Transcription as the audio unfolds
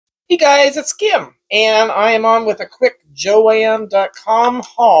Hey guys, it's Kim, and I am on with a quick JoAnn.com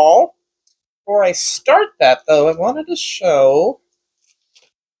haul. Before I start that, though, I wanted to show...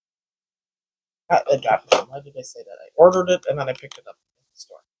 Why did I say that? I ordered it, and then I picked it up in the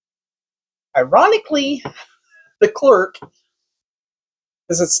store. Ironically, the clerk,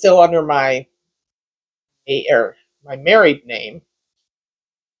 because it's still under my married name,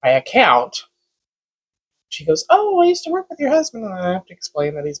 my account, she goes, "Oh, I used to work with your husband," and I have to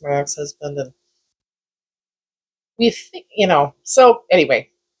explain that he's my ex-husband, and we think, so anyway,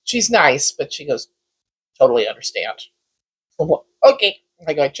 she's nice, but she goes, "Totally understand." Well, okay.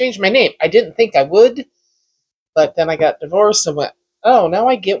 I changed my name. I didn't think I would, but then I got divorced and went, oh, now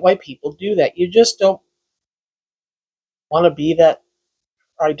I get why people do that. You just don't want to be that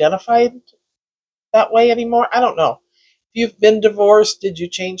identified that way anymore. I don't know. If you've been divorced, did you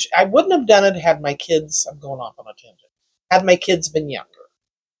change? I wouldn't have done it had my kids, I'm going off on a tangent, had my kids been younger.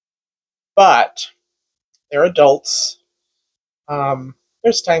 But they're adults.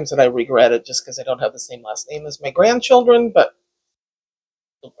 There's times that I regret it just because I don't have the same last name as my grandchildren, but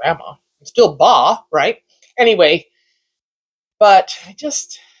still grandma. I'm still Ba, right? Anyway, but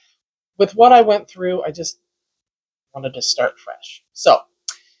with what I went through, I just wanted to start fresh. So,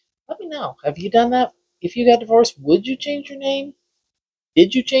 let me know. Have you done that? If you got divorced, would you change your name?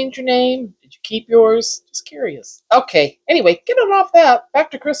 Did you change your name? Did you keep yours? Just curious. Okay, anyway, get it off that.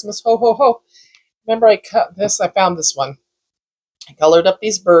 Back to Christmas. Ho, ho, ho. Remember I found this one. I colored up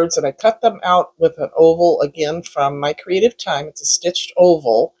these birds, and I cut them out with an oval, again, from my Creative Time. It's a stitched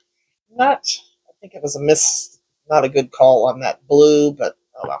oval. I think it was not a good call on that blue, but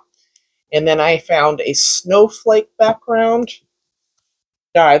oh well. And then I found a snowflake background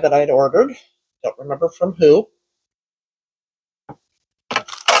die that I'd ordered. Don't remember from who. So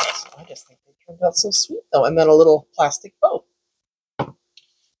I just think they turned out so sweet, though. And then a little plastic bow.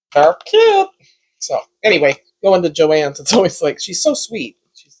 Very cute. So anyway, going to JoAnn's, it's always like, she's so sweet.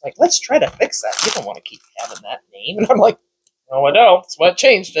 She's like, let's try to fix that. You don't want to keep having that name. And I'm like, no, I don't. That's why I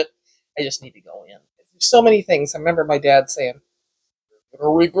changed it. I just need to go in. There's so many things. I remember my dad saying, "You're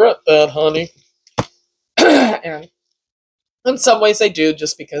gonna regret that, honey." And in some ways I do,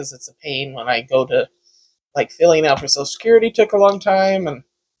 just because it's a pain when I go to, like, filling out for Social Security took a long time, and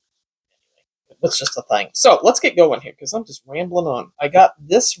it's just a thing. So let's get going here, because I'm just rambling on. I got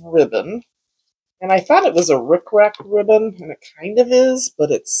this ribbon, and I thought it was a rickrack ribbon, and it kind of is, but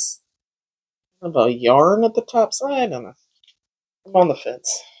it's kind of a yarn at the top side. I don't know. I'm on the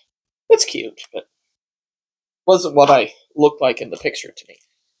fence. It's cute, but wasn't what I looked like in the picture to me.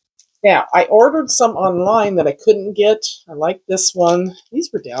 Now, I ordered some online that I couldn't get. I like this one.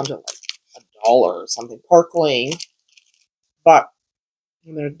 These were down to like $1 or something, Park Lane. But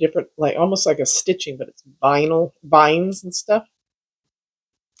they're different, like almost like a stitching, but it's vinyl, vines and stuff.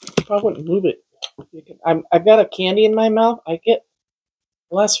 If I wouldn't move it. I've got a candy in my mouth. I get,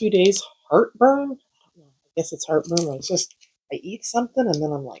 the last few days, heartburn. I guess it's heartburn. It's just, I eat something and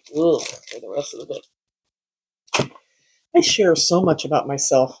then I'm like, ugh, for the rest of the day. I share so much about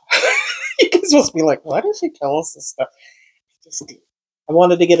myself. You guys must be like, why does she tell us this stuff? I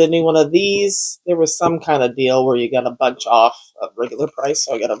wanted to get a new one of these. There was some kind of deal where you got a bunch off a regular price,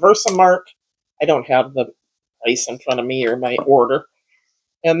 so I got a Versamark. I don't have the price in front of me or my order.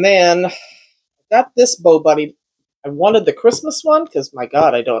 And then I got this Bow Buddy. I wanted the Christmas one because, my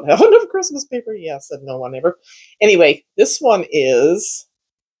God, I don't have enough Christmas paper. Yeah, said no one ever. Anyway, this one is,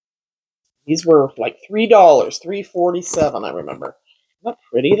 these were like $3, $3.47, I remember. Not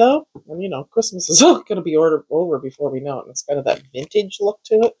pretty, though. And, Christmas is going to be over before we know it. And it's kind of that vintage look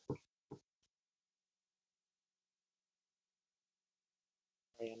to it.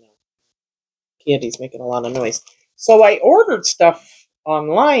 Candy's making a lot of noise. So I ordered stuff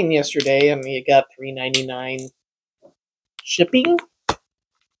online yesterday, and you got $3.99 shipping.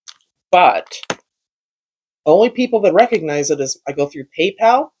 But the only people that recognize it is I go through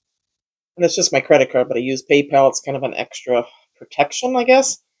PayPal. And it's just my credit card, but I use PayPal. It's kind of an extra protection, I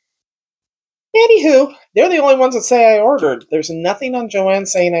guess. Anywho, they're the only ones that say I ordered. There's nothing on JoAnn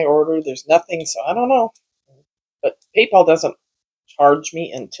saying I ordered. There's nothing, so I don't know. But PayPal doesn't charge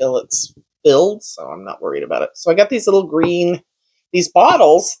me until it's filled, so I'm not worried about it. So I got these little green, these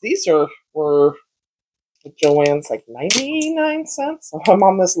bottles. These were JoAnn's like 99 cents. So I'm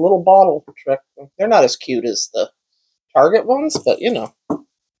on this little bottle trick. They're not as cute as the Target ones, but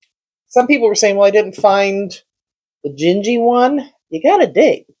Some people were saying, well, I didn't find the Gingy one. You gotta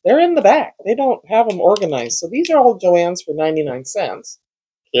dig. They're in the back. They don't have them organized. So these are all JoAnn's for 99 cents.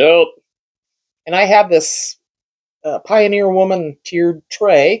 Cute. And I have this Pioneer Woman tiered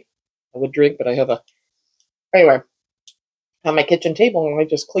tray. I would drink, but I have a... Anyway. on my kitchen table, and I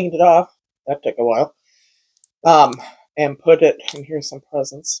just cleaned it off. That took a while. And put it, and here's some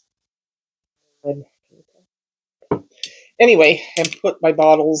presents. And anyway, and put my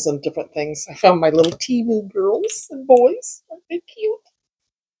bottles and different things. I found my little Temu girls and boys. Aren't they cute?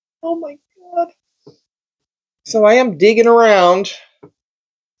 Oh my God. So I am digging around.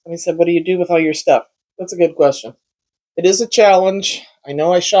 And he said, what do you do with all your stuff? That's a good question. It is a challenge. I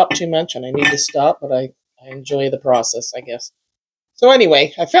know I shop too much and I need to stop, but I enjoy the process, I guess. So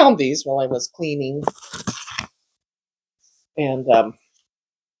anyway, I found these while I was cleaning and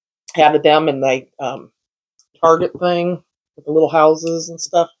added them in the Target thing with the little houses and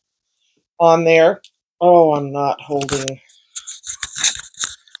stuff on there. Oh, I'm not holding.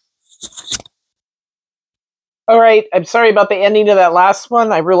 All right, I'm sorry about the ending of that last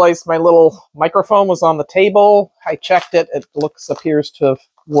one. I realized my little microphone was on the table. I checked it. It appears to have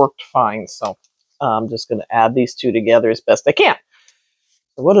worked fine. So I'm just going to add these two together as best I can.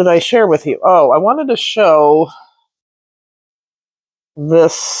 So what did I share with you? Oh, I wanted to show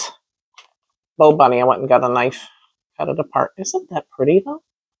this bow bunny. I went and got a knife, cut it apart. Isn't that pretty though?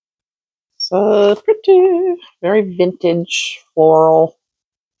 So pretty, very vintage floral.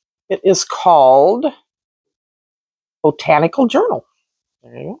 It is called Botanical Journal.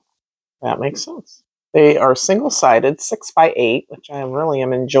 There you go. That makes sense. They are single-sided, 6x8, which I really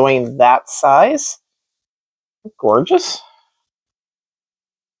am enjoying that size. Gorgeous.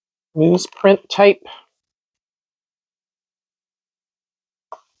 Newsprint type.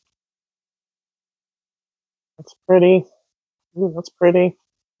 That's pretty. Ooh, that's pretty.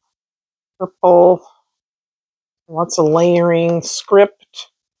 Purple. Lots of layering, script.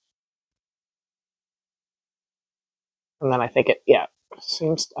 And then I think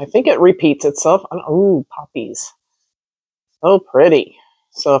I think it repeats itself. Ooh, poppies. So pretty.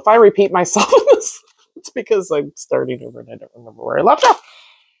 So if I repeat myself in this, it's because I'm starting over and I don't remember where I left off.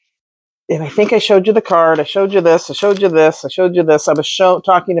 And I think I showed you the card. I showed you this. I showed you this. I showed you this. I was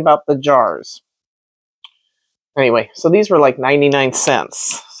talking about the jars. Anyway, so these were like 99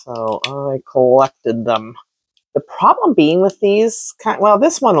 cents. So I collected them. The problem being with these, well,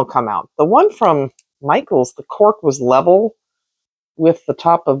 this one will come out. The one from Michaels, the cork was level with the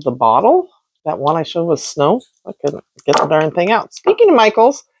top of the bottle. That one I showed was snow. I couldn't get the darn thing out. Speaking of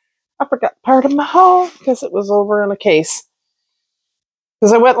Michaels, I forgot part of my haul because it was over in a case.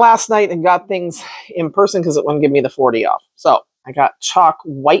 Because I went last night and got things in person because it wouldn't give me the 40 off. So I got chalk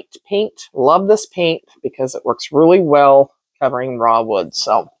white paint. Love this paint because it works really well covering raw wood.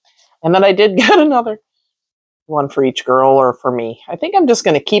 So, and then I did get another one for each girl or for me. I think I'm just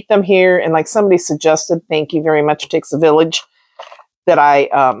going to keep them here. And like somebody suggested, thank you very much, it takes a village, that I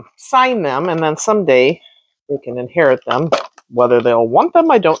sign them. And then someday they can inherit them. Whether they'll want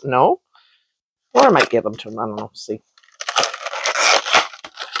them, I don't know. Or I might give them to them. I don't know. See.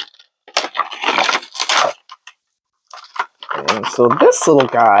 And so this little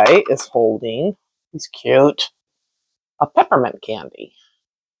guy is holding, he's cute, a peppermint candy.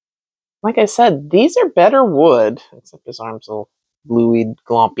 Like I said, these are better wood, except his arm's a little bluey,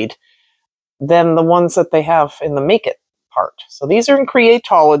 glompied, than the ones that they have in the Make It part. So these are in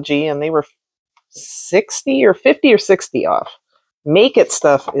Creatology, and they were 60 or 50 or 60 off. Make It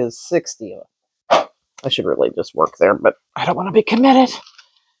stuff is 60 off. I should really just work there, but I don't want to be committed.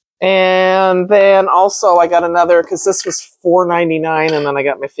 And then also I got another, because this was $4.99, and then I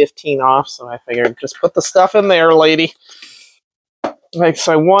got my 15 off, so I figured just put the stuff in there, lady. Like,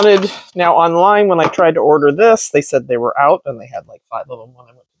 so I wanted, now online when I tried to order this, they said they were out, and they had like 5 of them when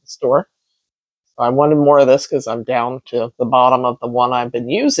I went to the store. So I wanted more of this because I'm down to the bottom of the one I've been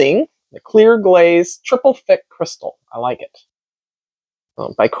using, the Clear Glaze Triple Thick Crystal. I like it.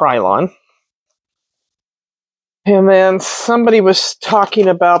 By Krylon. And then somebody was talking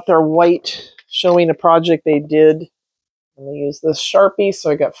about their white, showing a project they did. And they used this Sharpie,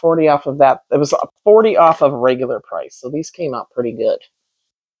 so I got 40 off of that. It was 40 off of regular price, so these came out pretty good.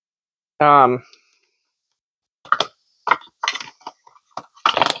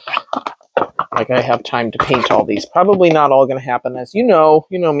 Like I have time to paint all these. Probably not all going to happen, as you know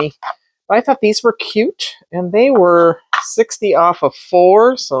me. But I thought these were cute, and they were 60 off of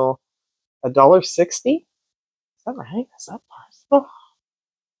 4, so $1.60. Is that right? Is that possible?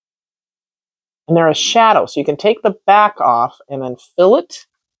 And they're a shadow, so you can take the back off and then fill it.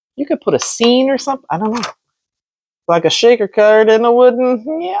 You could put a scene or something. I don't know. Like a shaker card in a wooden,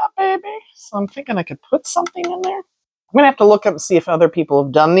 yeah, baby. So I'm thinking I could put something in there. I'm going to have to look up and see if other people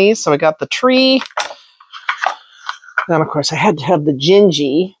have done these. So I got the tree. Then, of course, I had to have the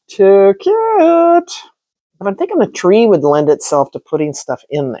Gingy. Too cute. But I'm thinking the tree would lend itself to putting stuff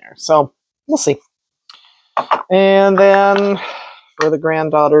in there. So we'll see. And then for the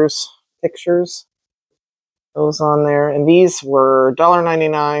granddaughter's pictures, those on there. And these were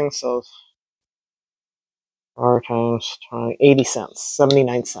 $1.99, so 4 times 20, 80 cents,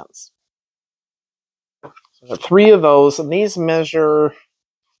 79 cents. So 3 of those, and these measure, I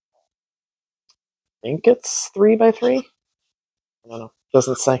think it's 3 by 3. I don't know,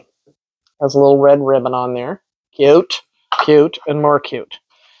 doesn't say. Has a little red ribbon on there. Cute, cute, and more cute.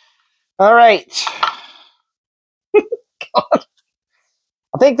 All right. God.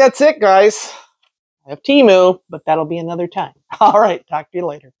 I think that's it, guys. I have Temu, but that'll be another time. All right, talk to you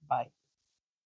later. Bye.